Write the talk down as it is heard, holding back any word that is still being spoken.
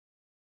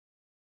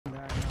Bitch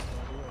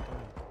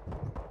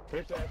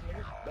ass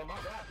niggas. Oh my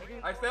god, nigga.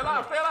 Hey, stay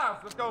alive, stay alive.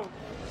 Let's go.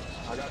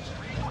 I got you.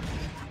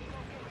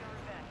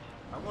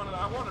 I wanted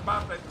to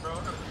buy station, bro. I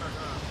gotta get back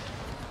down.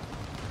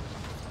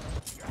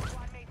 Your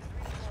squad made 3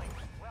 points.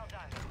 Well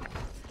done.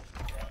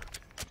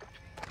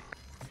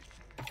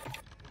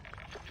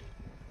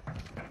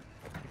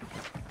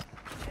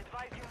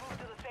 Advise you move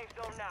to the safe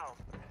zone now.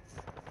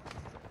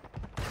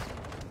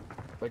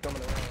 They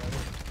coming around right here.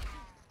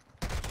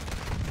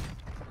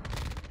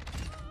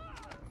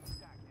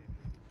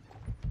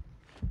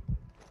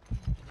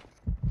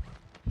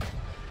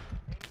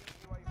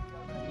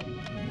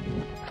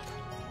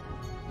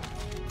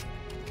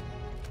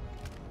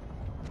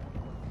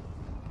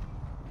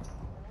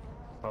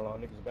 Hold on,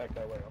 niggas back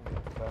that way. I'm gonna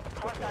back.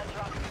 Hostile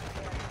drop in the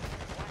air.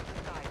 Watch the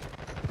side.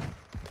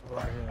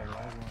 Right here, right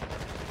here.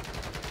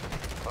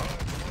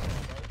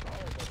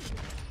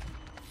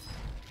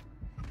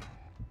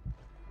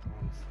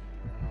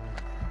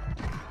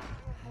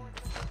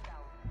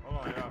 Hold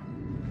on, y'all.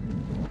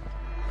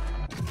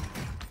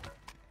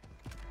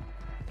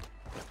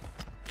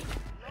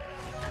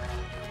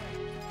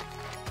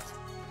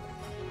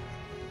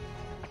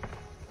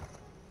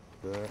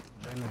 Good.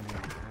 They not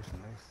even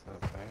pushing. They so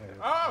bad.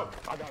 Oh!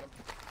 I got him.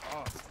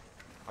 Oh.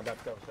 I got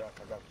the cover shots.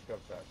 I got the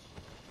cover shots.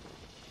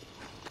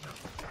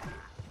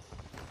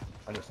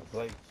 I need some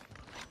plates.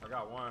 I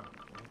got one.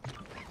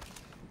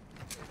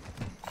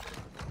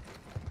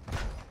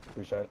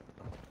 Appreciate it.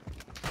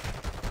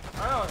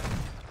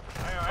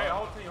 Hey,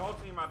 whole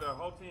team out there.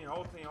 Whole team.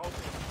 Y'all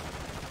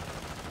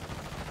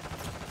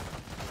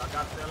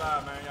gotta stay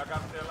alive, man. Y'all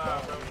gotta stay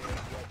alive, bro.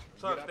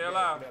 Chuck, stay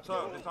alive.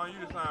 Chuck, it's on you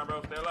this time,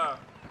 bro. Stay alive.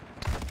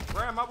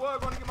 Graham, I was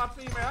gonna get my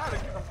teammate out to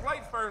get some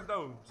plates first,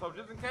 though. So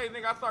just in case,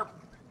 nigga, I start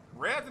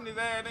razzing his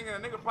ass, nigga,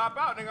 and nigga pop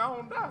out, nigga, I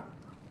don't die.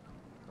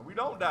 And we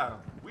don't die.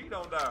 We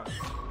don't die.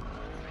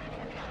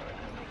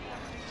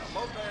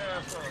 Both their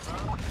ass up,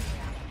 man.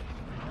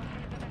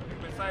 You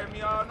been saving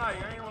me all night.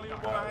 I ain't gonna leave a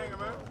boy hanging,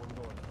 man.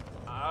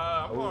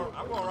 I'm going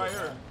right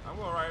here. I'm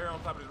going right here on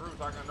top of this roof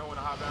so I can know when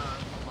to hop down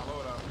and put my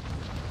load out.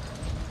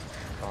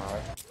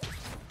 Alright.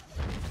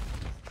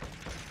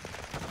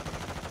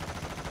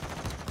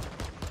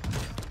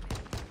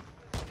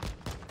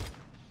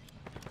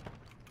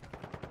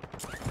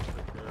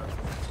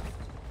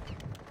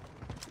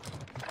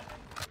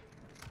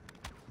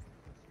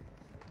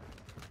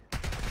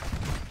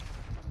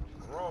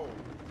 Roll.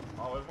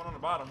 Oh, there's one on the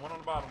bottom.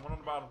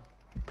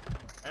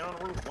 Ain't on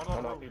the roof. One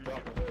on the roof. He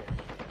dropped his head.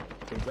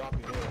 He dropped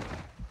his head.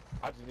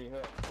 I just need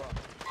help. Fuck.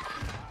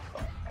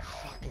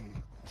 Fucking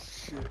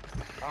shit.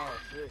 Oh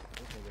shit.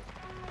 This nigga.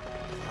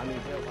 I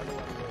need help. I know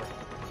what I'm doing.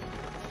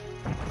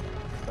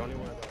 Don't even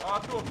worry about it. Oh, I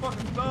threw a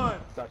fucking stun.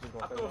 I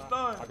threw a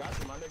stun. I got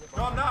you, my nigga.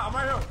 No, I'm not. I'm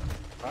right here.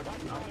 I got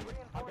you, my nigga.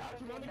 I got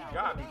you, my nigga.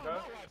 Got me,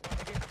 cuz.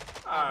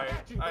 Alright.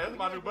 Hey, that's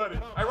my new buddy.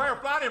 Hey, right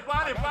here.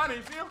 Flying in.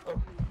 You see him?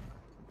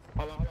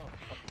 Hold on.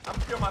 I'm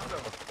gonna kill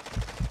myself.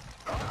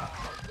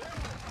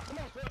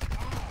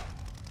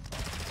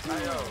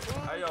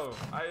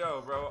 Hey,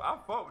 yo, bro. I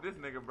fought with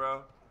this nigga,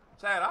 bro.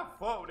 Chad, I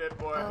fought with that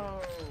boy.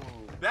 Oh.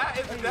 That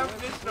is the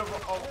definition of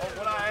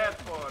what I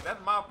asked for. That's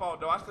my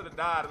fault, though. I should have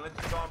died and let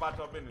you go on about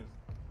your business.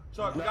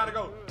 Chuck, you gotta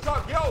go.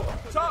 Chuck, yo!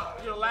 Chuck,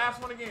 you're the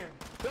last one again.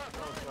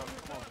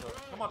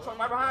 Come on, Chuck,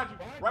 right behind you.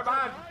 Right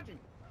behind you.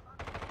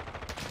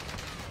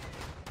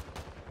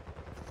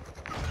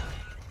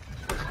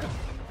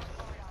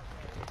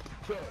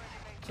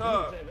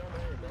 Chuck.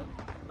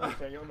 Don't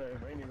say your name,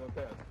 I ain't even gonna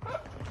tell.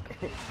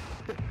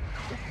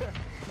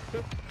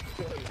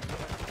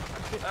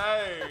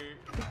 Hey,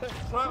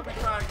 Chuck be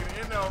trying to get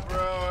in there,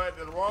 bro, at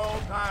the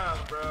wrong time,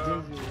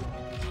 bro.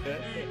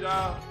 Jeez,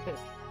 y'all.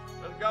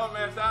 Let's go,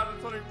 man. Shout out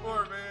to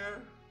 24, man.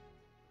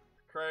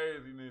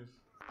 Craziness.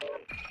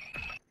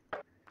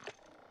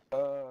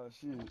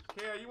 Shit.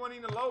 Yeah, you want to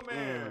eat the low,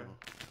 man.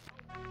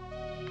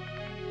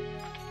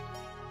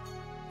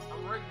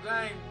 I'm Rick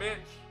James,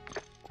 bitch.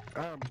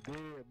 I'm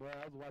dead, boy.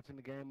 I was watching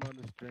the game on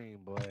the stream,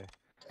 boy.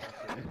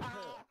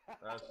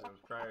 That shit was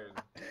crazy.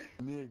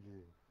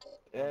 Nigga.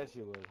 That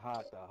shit was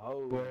hot the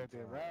whole Boy, time. the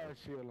ride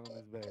shield on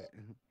his back.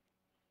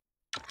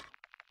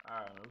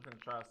 Alright, we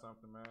finna try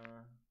something,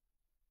 man.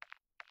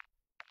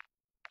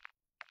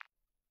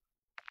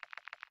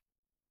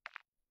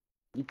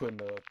 You putting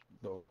the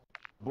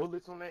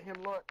bullets on that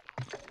hemlock?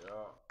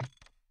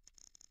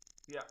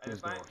 Yeah, and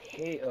It's gonna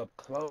hit up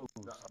close.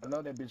 I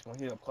know that bitch gonna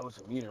hit up close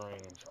to meter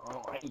range.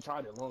 I ain't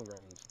tried it long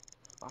range.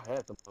 I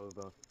had the those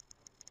though.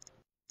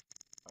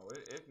 Oh,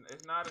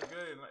 it's not as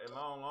good in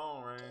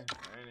long range.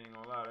 I ain't even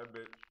gonna lie, that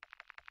bitch.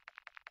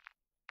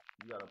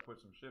 You gotta put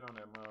some shit on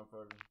that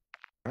motherfucker.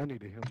 I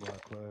need a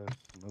hemlock class.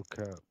 No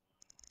cap.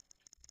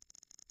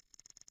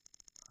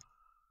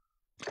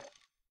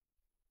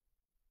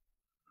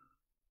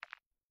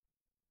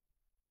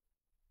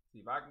 See,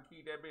 if I can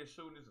keep that bitch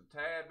shooting this a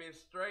tad bit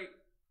straight,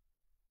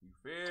 you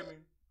feel me?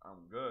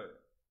 I'm good.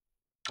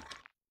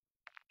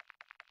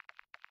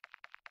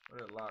 Where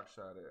that lock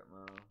shot at,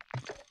 man?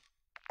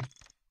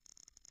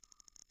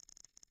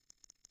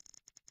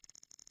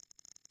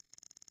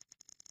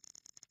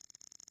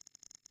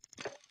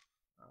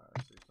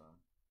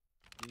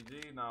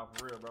 GG, nah,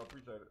 for real, bro.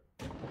 Appreciate it.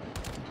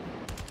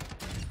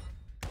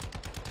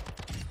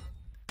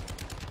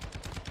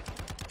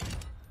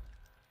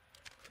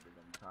 They're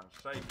gonna be kind of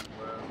shaky,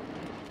 bro.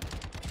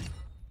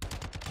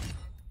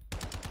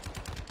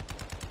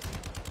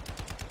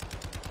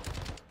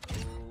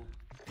 Ooh,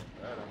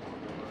 that ain't gonna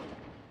do it.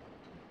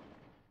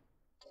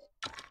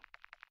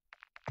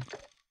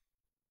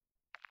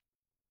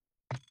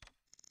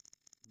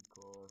 Of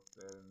course,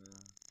 that in there.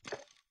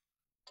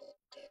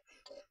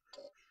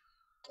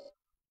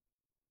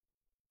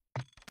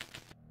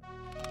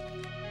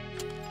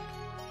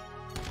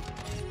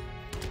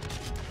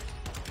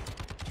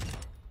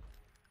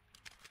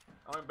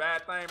 Only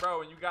bad thing, bro,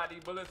 when you got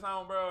these bullets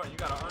on, bro, and you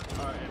got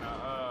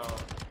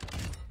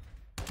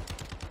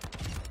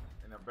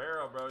in a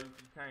barrel, bro, you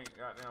can't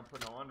goddamn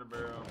put no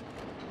underbarrel.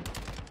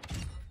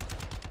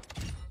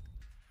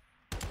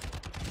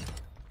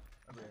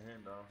 That'd be a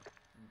hint, though.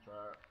 Let me try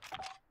it.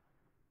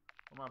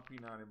 Where my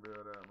P90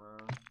 barrel at, bro?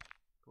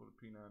 Pull the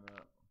P90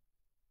 out.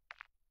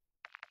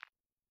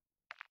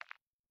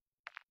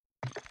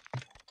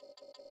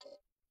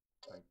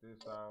 Take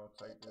this off,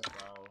 take this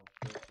off,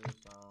 put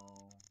this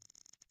on.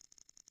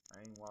 I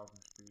ain't walking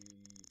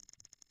speed.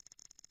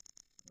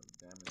 No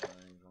damage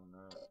range on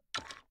that.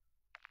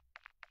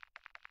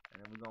 And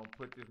then we're gonna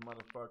put this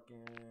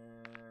motherfucking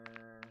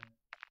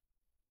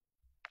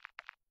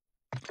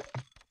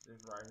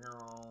this right here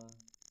on.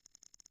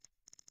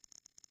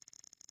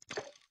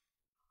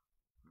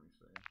 Let me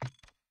see.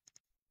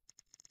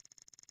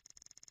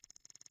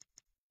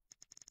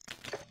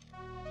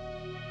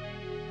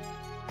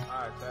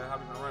 Alright, Chad, how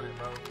we gonna run it,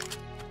 bro?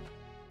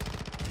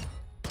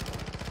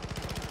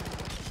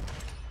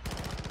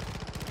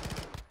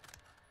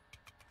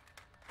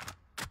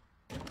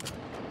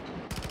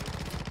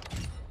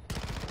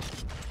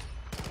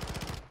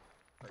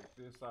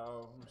 This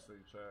off. Let me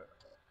see, chat.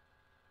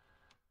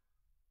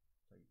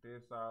 Take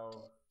this off.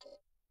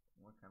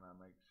 What can I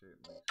make shit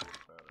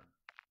better?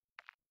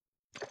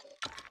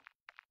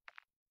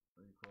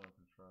 Recoil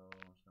control.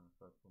 I'm just gonna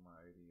fuck with my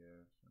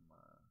ADS and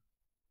my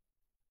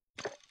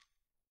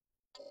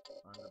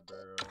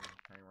underbarrel.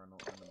 Can't run no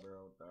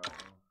underbarrel with that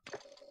one.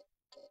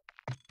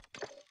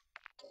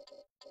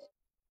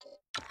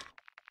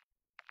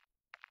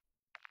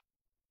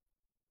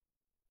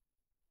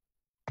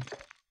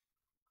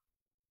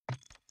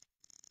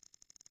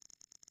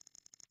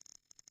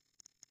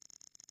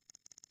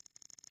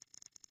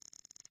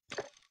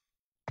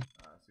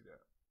 See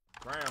that.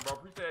 Graham, bro,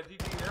 appreciate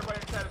GG.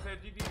 Everybody in chat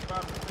said GG, bro. I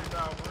appreciate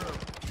y'all for real.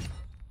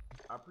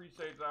 I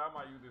appreciate y'all. I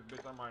might use this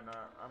bitch. I might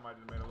not. I might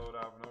just make a load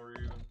out for no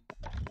reason.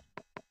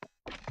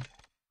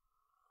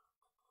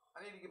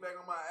 I need to get back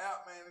on my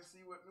app, man, and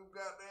see what new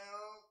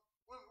goddamn,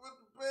 what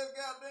the best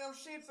goddamn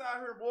shits out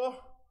here, boy.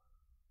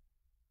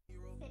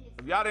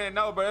 If y'all didn't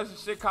know, but there's a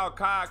shit called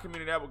COD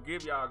community that will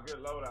give y'all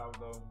good loadouts,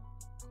 though.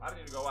 I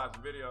need to go watch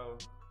some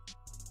videos.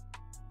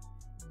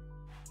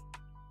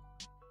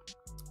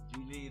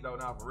 GG though,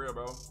 now for real,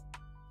 bro.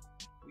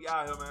 We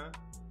out here, man.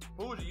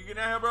 Fuji, you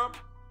getting out here, bro?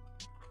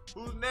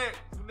 Who's next?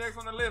 Who's next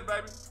on the list,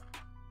 baby?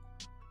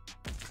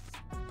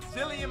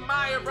 Jillian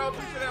Meyer, bro.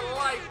 Appreciate that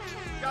like.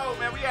 Go,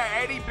 man. We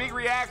had 80 big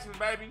reactions,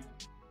 baby.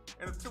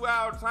 In a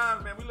 2-hour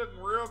time, man. We looking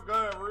real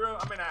good.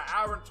 An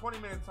hour and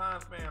 20-minute time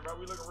span, bro.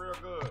 We looking real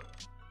good.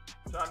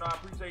 Y'all know I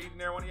appreciate each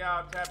and every one of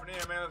y'all tapping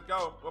in, man. Let's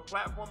go. What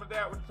platform is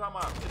that? What you talking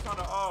about? It's on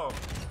the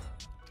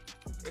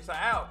it's an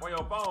app on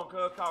your phone,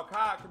 cuz it's called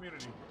COD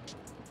Community.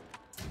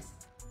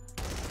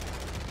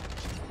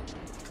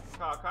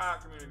 Called COD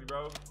community,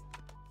 bro.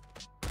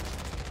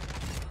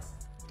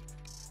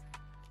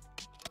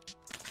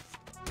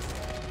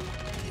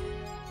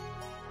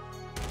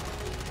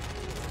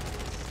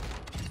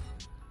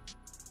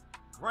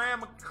 Graham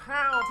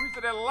McCown,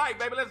 appreciate that like,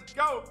 baby. Let's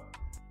go.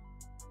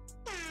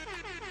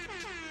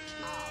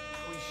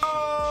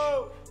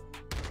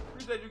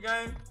 Appreciate you,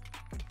 gang.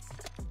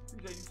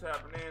 Appreciate you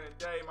tapping in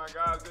today, my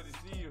God. Good to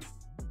see you.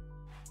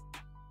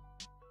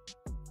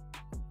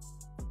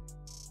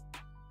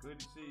 Good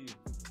to see you.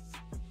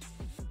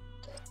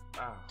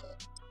 Wow.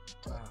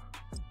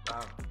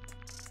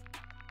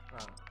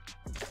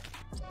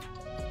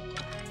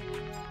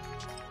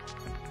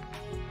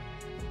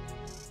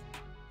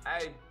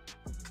 Hey,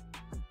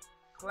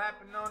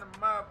 clapping on the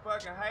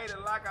motherfucking hater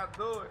like I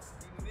do it.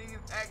 These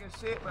niggas acting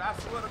shit, but I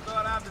swear to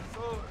God I've been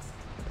through it.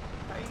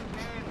 Hating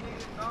man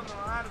niggas don't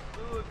know how to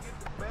do it. Get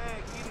the bag,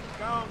 get it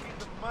gone, get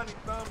the money,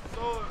 thumb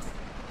sword.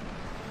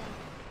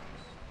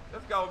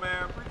 Let's go,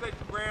 man. Appreciate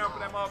you, Graham, for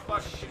that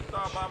motherfucking shit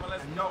star bomber.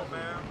 Let's go,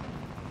 man.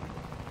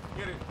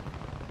 Get it.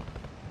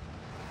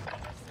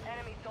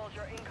 Enemy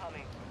soldier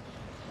incoming.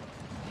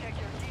 Check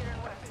your gear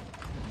and weapons.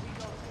 We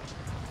go.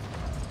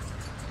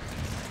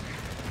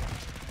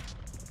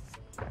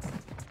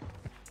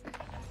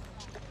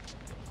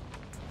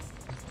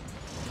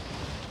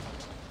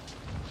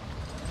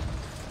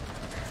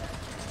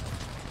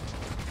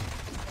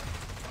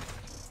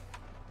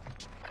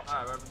 All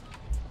right, baby.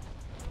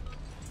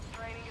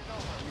 Training is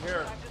over. You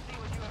here? Time to see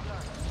what you have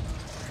learned.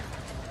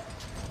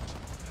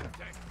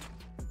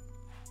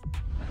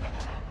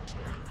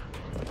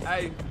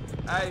 Hey.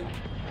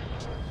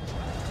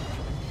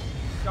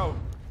 Go.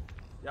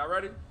 Y'all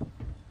ready?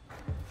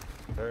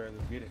 Let's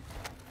get it.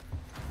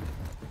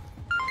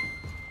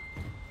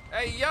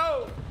 Hey,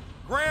 yo.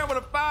 Graham with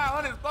a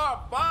 500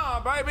 star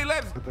bomb, baby.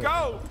 Let's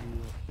go.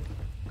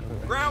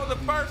 Graham was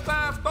the first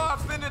time star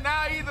sender.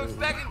 Now he's the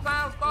second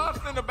time star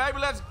sender, baby.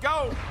 Let's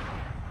go.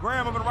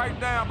 Graham, I'm gonna write it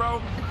down,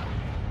 bro.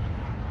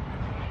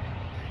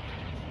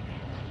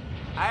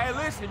 Hey,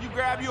 listen, if you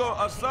grab you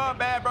a sub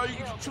bag, bro, you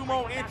get your 2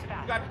 more inches.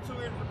 You got the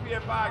 2 inches for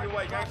PS5 your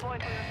way, gang.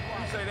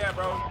 You say that,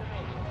 bro.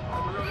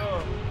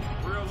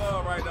 Real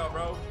love right there,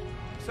 bro.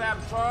 Sam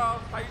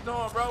Charles, how you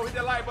doing, bro? Hit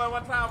that like button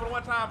one time for the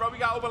one time, bro. We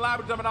got open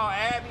library jumping on.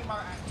 Add me,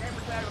 my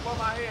camera tag above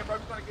my head, bro.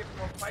 We trying to get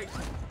some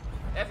information.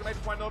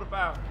 Exclamation point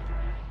notified.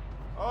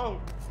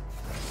 Oh.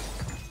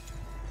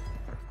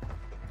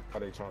 How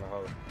they trying to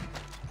hold?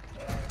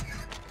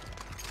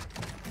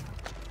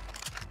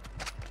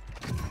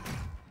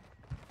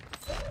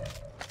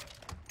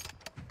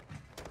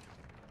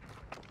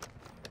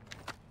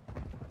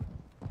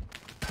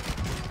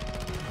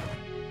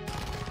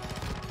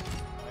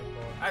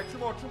 Hey, two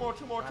more.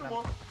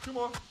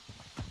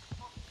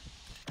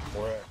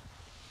 Where at?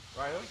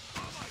 Right here.